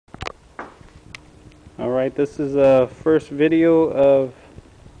Alright, this is a first video of,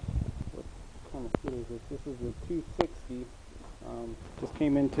 what kind of scooter is this? This is the 260. Just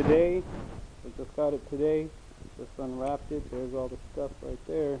came in today. We just got it today. Just unwrapped it. There's all the stuff right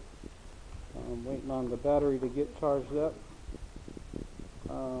there. Waiting on the battery to get charged up.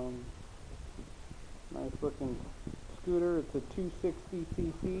 Nice looking scooter. It's a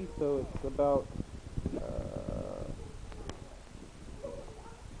 260cc, so it's about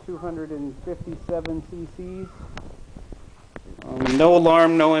 257 cc's. No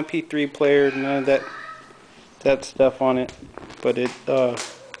alarm, no MP3 player, none of that stuff on it, but it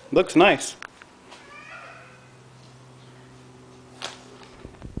looks nice.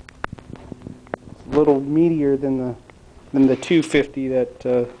 It's a little meatier than the 250 that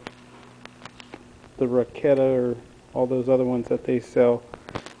the Raketa or all those other ones that they sell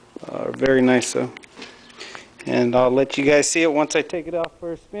are very nice though. And I'll let you guys see it once I take it off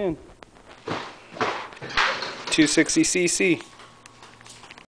for a spin. 260cc.